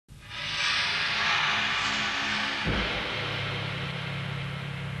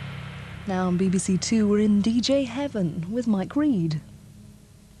Now on BBC Two, we're in DJ Heaven with Mike Reid.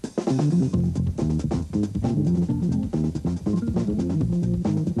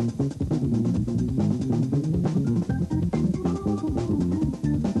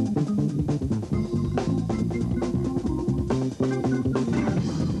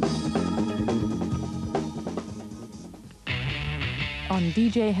 On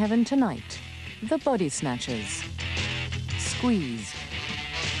DJ Heaven tonight, The Body Snatchers, Squeeze,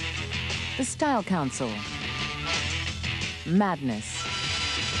 The Style Council, Madness,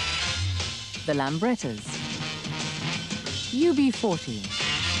 The Lambrettas, UB40,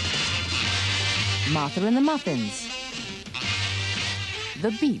 Martha and the Muffins,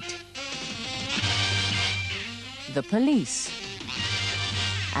 The Beat, The Police,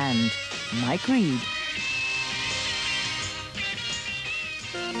 and Mike Reid.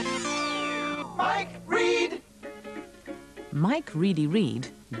 Mike Reedy Reid,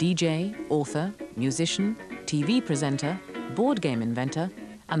 DJ, author, musician, TV presenter, board game inventor,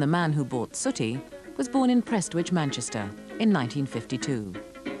 and the man who bought Sooty, was born in Prestwich, Manchester, in 1952.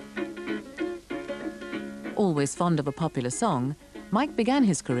 Always fond of a popular song, Mike began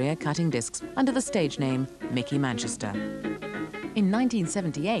his career cutting discs under the stage name Mickey Manchester. In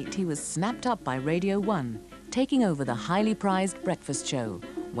 1978, he was snapped up by Radio 1, taking over the highly prized breakfast show,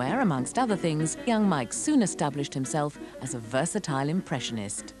 where, amongst other things, young Mike soon established himself as a versatile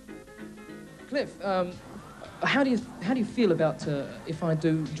impressionist. Cliff, how do you feel about if I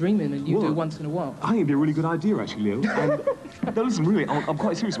do Dreaming and you do Once in a While? I think it'd be a really good idea, actually, Leo. And, no, listen, really, I'm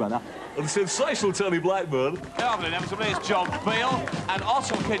quite serious about that. The sensational Tony Blackburn. Lovely, inevitably, it's John Beale and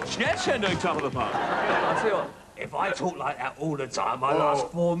Otto Kitchen doing Top of the Park. I'll tell you what, if I talk like that all the time, I last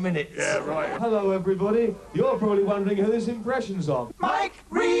 4 minutes. Yeah, right. Hello, everybody. You're probably wondering who this impression's of. Mike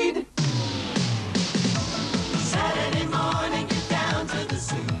Reid! Saturday morning, get down to the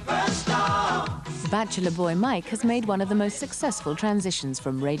Superstar. Bachelor boy Mike has made one of the most successful transitions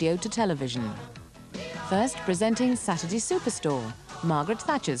from radio to television. First presenting Saturday Superstore, Margaret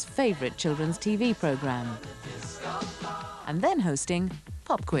Thatcher's favourite children's TV programme. And then hosting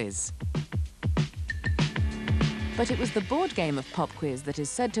Pop Quiz. But it was the board game of Pop Quiz that is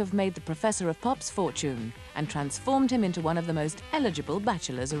said to have made the Professor of Pop's fortune and transformed him into one of the most eligible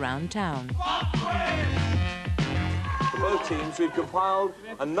bachelors around town. For both teams, we've compiled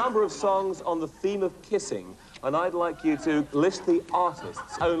a number of songs on the theme of kissing, and I'd like you to list the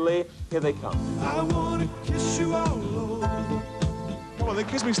artists. Only, here they come. I want to kiss you all over. Come on, then,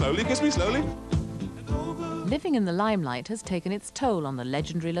 kiss me slowly, kiss me slowly. Living in the limelight has taken its toll on the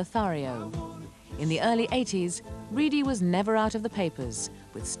legendary Lothario. In the early 80s, Reedy was never out of the papers,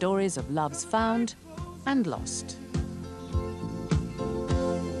 with stories of loves found and lost.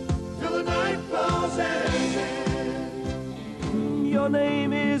 Till the night falls in. Your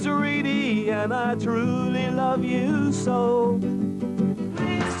name is Reedy, and I truly love you so.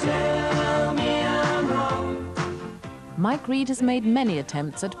 Please tell me I'm wrong. Mike Reid has made many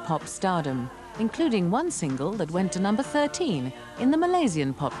attempts at pop stardom, including one single that went to number 13 in the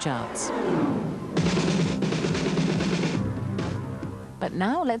Malaysian pop charts. But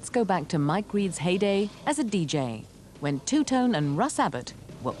now let's go back to Mike Reid's heyday as a DJ, when Two-Tone and Russ Abbott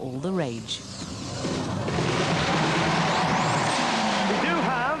were all the rage. We do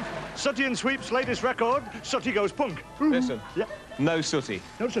have Sooty and Sweep's latest record, Sooty Goes Punk. Listen. Yeah. No Sooty.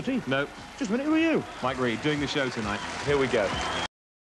 No Sooty? No. Just a minute, who are you? Mike Reid, doing the show tonight. Here we go.